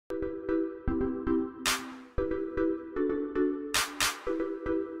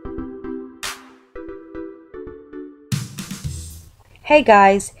Hey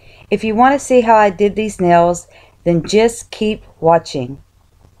guys, if you want to see how I did these nails, then just keep watching.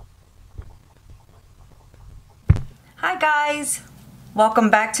 Hi guys, welcome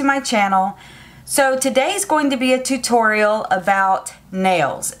back to my channel. So today is going to be a tutorial about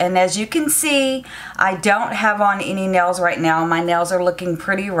nails, and as you can see, I don't have on any nails right now. My nails are looking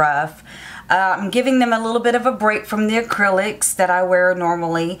pretty rough. I'm giving them a little bit of a break from the acrylics that I wear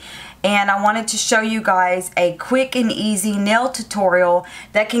normally, and I wanted to show you guys a quick and easy nail tutorial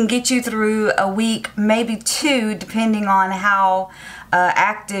that can get you through a week, maybe two, depending on how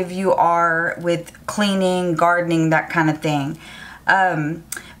active you are with cleaning, gardening, that kind of thing.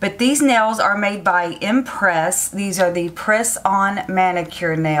 But these nails are made by Impress. These are the press-on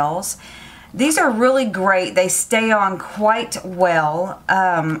manicure nails. These are really great. They stay on quite well.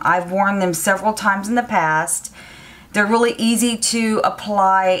 I've worn them several times in the past. They're really easy to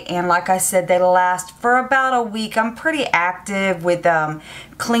apply, and like I said, they last for about a week. I'm pretty active with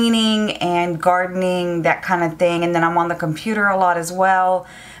cleaning and gardening, that kind of thing, and then I'm on the computer a lot as well.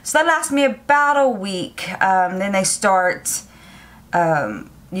 So that lasts me about a week. Then they start,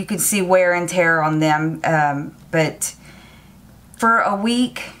 you can see wear and tear on them, but for a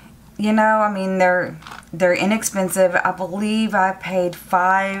week, you know, I mean, they're inexpensive. I believe I paid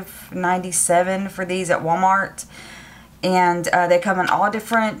 $5.97 for these at Walmart. And they come in all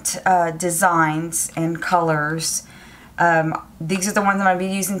different designs and colors. These are the ones I'm going to be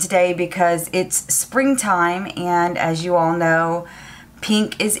using today because it's springtime, and as you all know,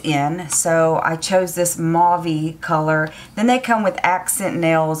 pink is in. So I chose this mauve color. Then they come with accent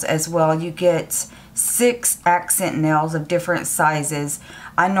nails as well. You get 6 accent nails of different sizes.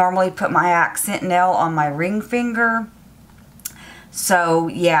 I normally put my accent nail on my ring finger. So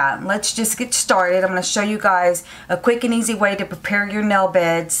yeah, let's just get started. I'm going to show you guys a quick and easy way to prepare your nail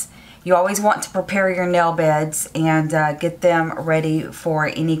beds. You always want to prepare your nail beds and get them ready for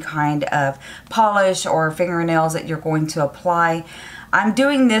any kind of polish or fingernails that you're going to apply. I'm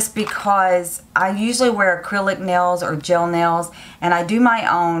doing this because I usually wear acrylic nails or gel nails, and I do my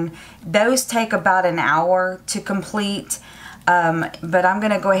own. Those take about an hour to complete. But I'm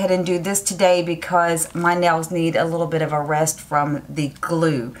going to go ahead and do this today because my nails need a little bit of a rest from the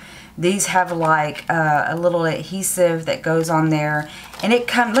glue. These have like a little adhesive that goes on there, and it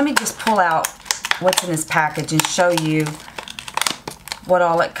comes, let me just pull out what's in this package and show you what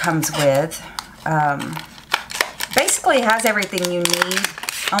all it comes with. Basically it has everything you need,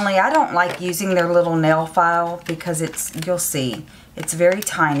 only I don't like using their little nail file because it's, you'll see, it's very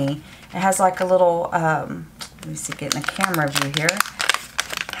tiny. It has like a little, let me see, get in the camera view here.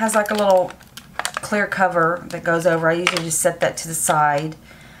 It has like a little clear cover that goes over. I usually just set that to the side.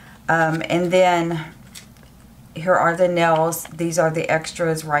 And then here are the nails. These are the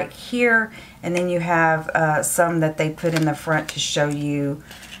extras right here. And then you have some that they put in the front to show you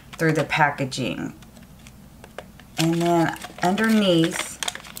through the packaging. And then underneath,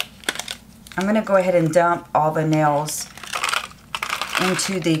 I'm going to go ahead and dump all the nails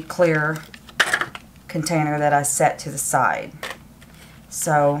into the clear container that I set to the side.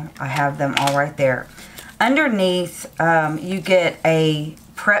 So I have them all right there. Underneath, you get a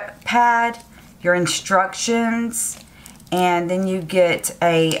prep pad, your instructions, and then you get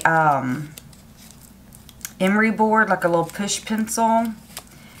a emery board, like a little push pencil,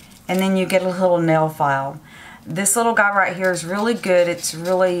 and then you get a little nail file. This little guy right here is really good. It's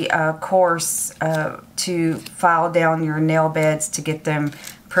really coarse to file down your nail beds to get them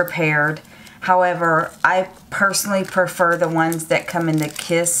prepared. However, I personally prefer the ones that come in the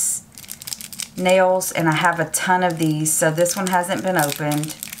Kiss nails, and I have a ton of these. So this one hasn't been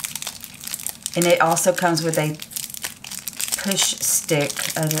opened, and it also comes with a push stick.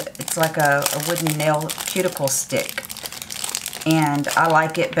 It's like a wooden nail cuticle stick, and I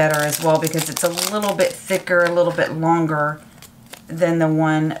like it better as well because it's a little bit thicker, a little bit longer than the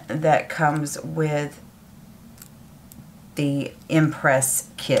one that comes with the Impress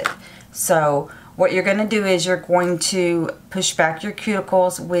kit. So what you're going to do is you're going to push back your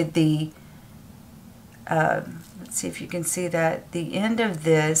cuticles with the, let's see if you can see that, the end of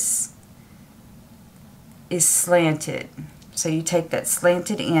this is slanted. So you take that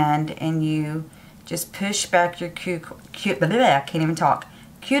slanted end and you just push back your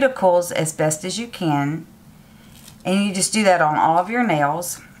cuticles as best as you can. And you just do that on all of your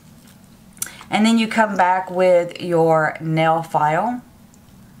nails. And then you come back with your nail file.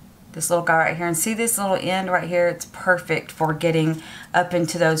 This little guy right here, and see this little end right here? It's perfect for getting up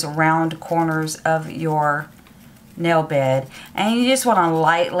into those round corners of your nail bed. And you just want to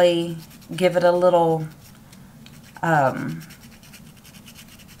lightly give it a little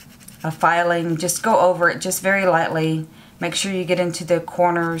a filing. Just go over it just very lightly Make sure you get into the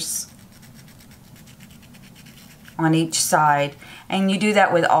corners on each side. And you do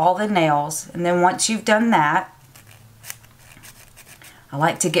that with all the nails. And then once you've done that, I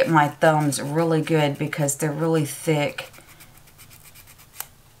like to get my thumbs really good because they're really thick.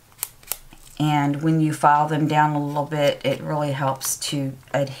 And when you file them down a little bit, it really helps to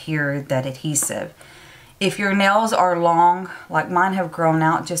adhere that adhesive. If your nails are long, like mine have grown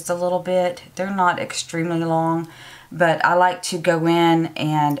out just a little bit, they're not extremely long, but I like to go in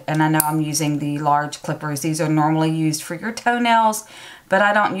and I know I'm using the large clippers. These are normally used for your toenails, but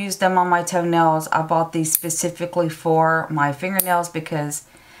I don't use them on my toenails. I bought these specifically for my fingernails because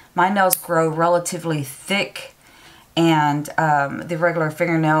my nails grow relatively thick, and the regular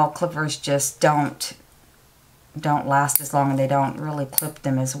fingernail clippers just don't last as long, and they don't really clip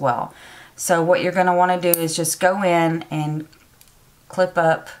them as well. So what you're going to want to do is just go in and clip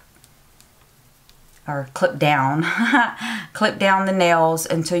up, or clip down, clip down the nails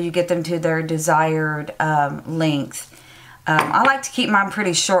until you get them to their desired length. I like to keep mine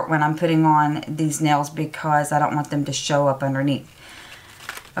pretty short when I'm putting on these nails because I don't want them to show up underneath.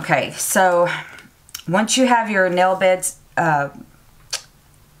 Okay, so once you have your nail beds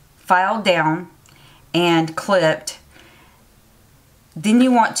filed down and clipped, then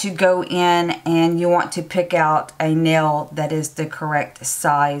you want to go in and you want to pick out a nail that is the correct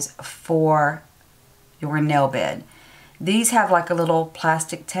size for your nail bed. These have like a little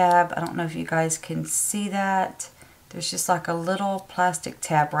plastic tab. I don't know if you guys can see that. There's just like a little plastic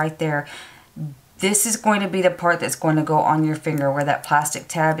tab right there. This is going to be the part that's going to go on your finger where that plastic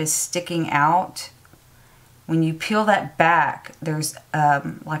tab is sticking out. When you peel that back, there's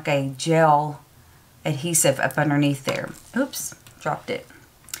like a gel adhesive up underneath there. Oops, dropped it.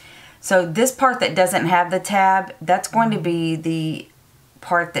 So this part that doesn't have the tab, that's going to be the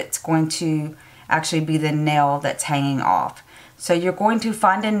part that's going to actually be the nail that's hanging off. So you're going to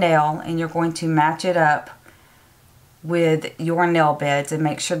find a nail and you're going to match it up with your nail beds and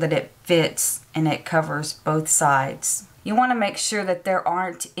make sure that it fits and it covers both sides. You want to make sure that there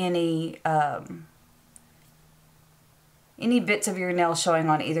aren't any bits of your nail showing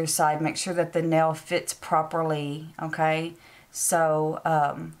on either side. Make sure that the nail fits properly, okay? So,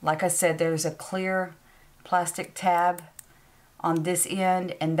 like I said, there's a clear plastic tab on this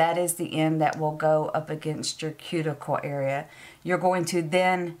end, and that is the end that will go up against your cuticle area. You're going to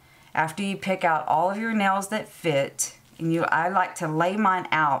then, after you pick out all of your nails that fit, and I like to lay mine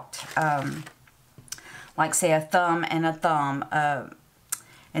out, like say a thumb and a thumb,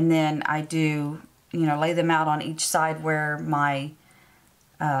 and then I do, lay them out on each side where my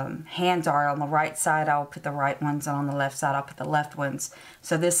hands are. On the right side, I'll put the right ones, and on the left side, I'll put the left ones.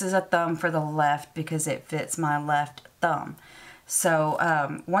 So this is a thumb for the left because it fits my left thumb. So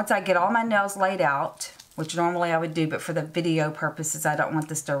once I get all my nails laid out, which normally I would do, but for the video purposes, I don't want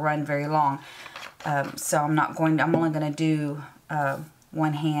this to run very long. So I'm only going to do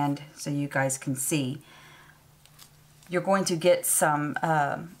one hand so you guys can see. You're going to get some,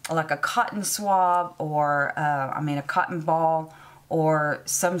 like a cotton swab or, a cotton ball or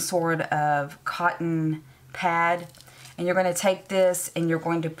some sort of cotton pad. And you're going to take this and you're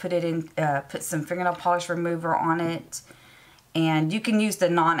going to put it in, put some fingernail polish remover on it. And you can use the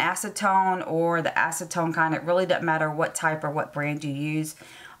non-acetone or the acetone kind. It really doesn't matter what type or what brand you use.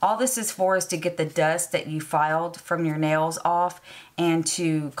 All this is for is to get the dust that you filed from your nails off and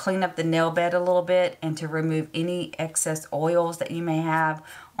to clean up the nail bed a little bit and to remove any excess oils that you may have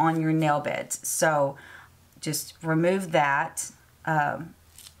on your nail beds. So just remove that, and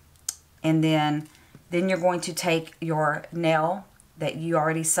then you're going to take your nail that you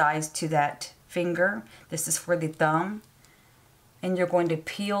already sized to that finger. This is for the thumb. And you're going to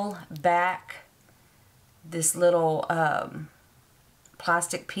peel back this little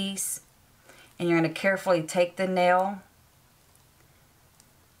plastic piece, and you're going to carefully take the nail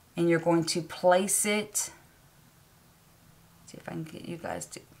and you're going to place it. See if I can get you guys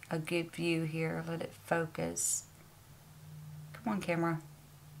to a good view here. Let it focus. Come on, camera.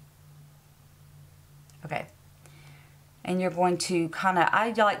 Okay. And you're going to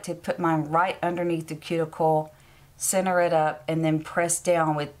I like to put mine right underneath the cuticle, center it up, and then press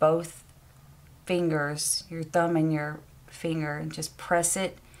down with both fingers, your thumb and your finger, and just press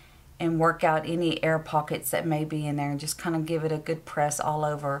it and work out any air pockets that may be in there, and just kind of give it a good press all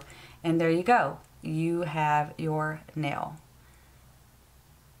over. And there you go. You have your nail.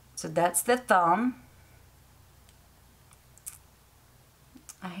 So that's the thumb.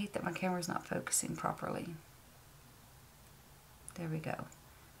 I hate that my camera's not focusing properly. There we go.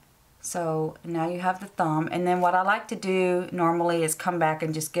 So now you have the thumb, and then what I like to do normally is come back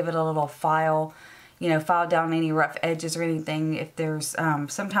and just give it a little file. you know, file down any rough edges or anything. If there's,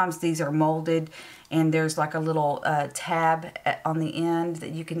 sometimes these are molded and there's like a little tab on the end that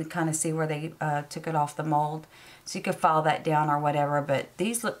you can kind of see where they took it off the mold. So you could file that down or whatever, but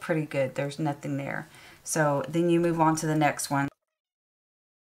these look pretty good. There's nothing there. So then you move on to the next one.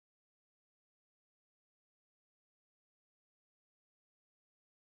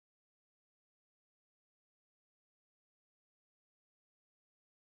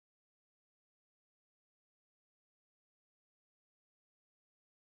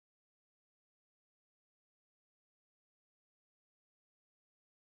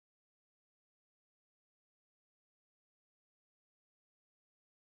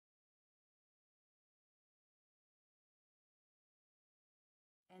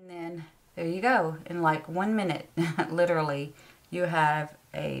 And then there you go. In like 1 minute, literally, you have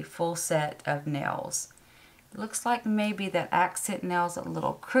a full set of nails. It looks like maybe that accent nail's a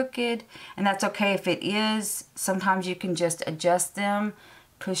little crooked, and that's okay if it is. Sometimes you can just adjust them,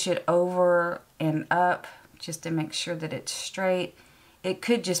 push it over and up just to make sure that it's straight. It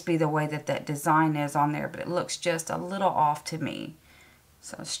could just be the way that that design is on there, but it looks just a little off to me.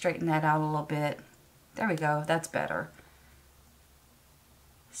 So straighten that out a little bit. There we go, that's better.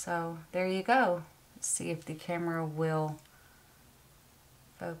 So there you go. Let's see if the camera will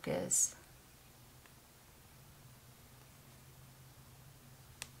focus.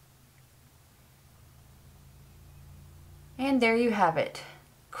 And there you have it.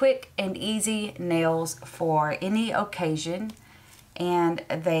 Quick and easy nails for any occasion, and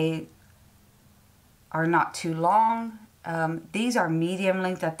they are not too long. These are medium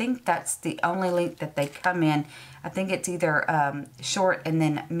length. I think that's the only length that they come in. I think it's either short and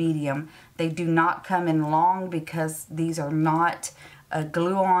then medium. They do not come in long because these are not a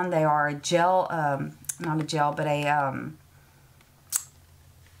glue-on. They are a gel, not a gel, but a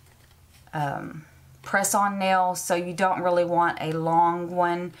press-on nail. So you don't really want a long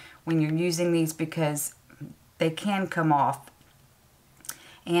one when you're using these because they can come off.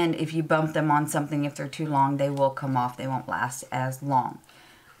 And if you bump them on something, if they're too long, they will come off. They won't last as long.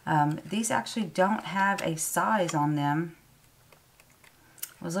 These actually don't have a size on them.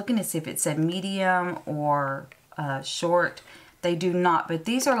 I was looking to see if it said medium or short. They do not, but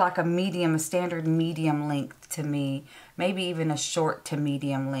these are like a medium, a standard medium length to me. Maybe even a short to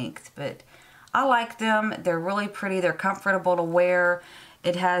medium length, but I like them. They're really pretty. They're comfortable to wear.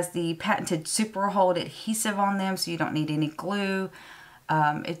 It has the patented Super Hold adhesive on them, so you don't need any glue.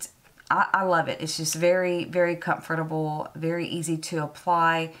 I love it. It's just very, very comfortable, very easy to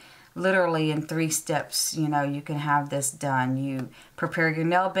apply. Literally in 3 steps, you know, you can have this done. You prepare your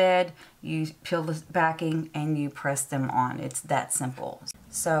nail bed, you peel the backing, and you press them on. It's that simple.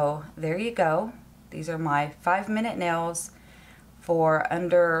 So there you go. These are my 5-minute nails for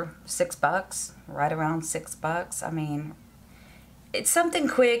under $6, right around $6. I mean, it's something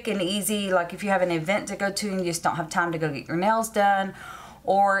quick and easy, like if you have an event to go to and you just don't have time to go get your nails done,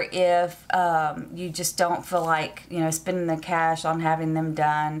 or if you just don't feel like, you know, spending the cash on having them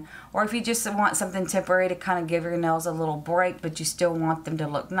done, or if you just want something temporary to kind of give your nails a little break but you still want them to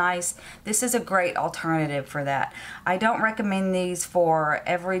look nice, this is a great alternative for that. I don't recommend these for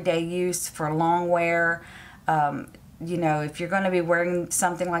everyday use, for long wear. You know, if you're going to be wearing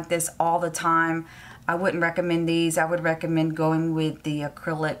something like this all the time, I wouldn't recommend these. I would recommend going with the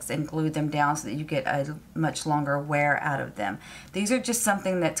acrylics and glue them down so that you get a much longer wear out of them. These are just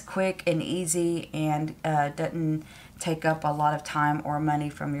something that's quick and easy and doesn't take up a lot of time or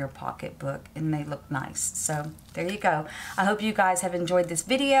money from your pocketbook, and they look nice. So there you go. I hope you guys have enjoyed this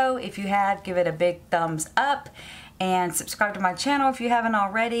video. If you have, give it a big thumbs up and subscribe to my channel if you haven't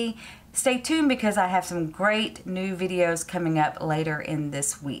already. Stay tuned because I have some great new videos coming up later in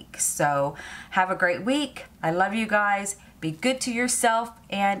this week. So have a great week. I love you guys. Be good to yourself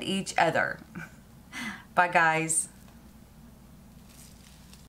and each other. Bye guys.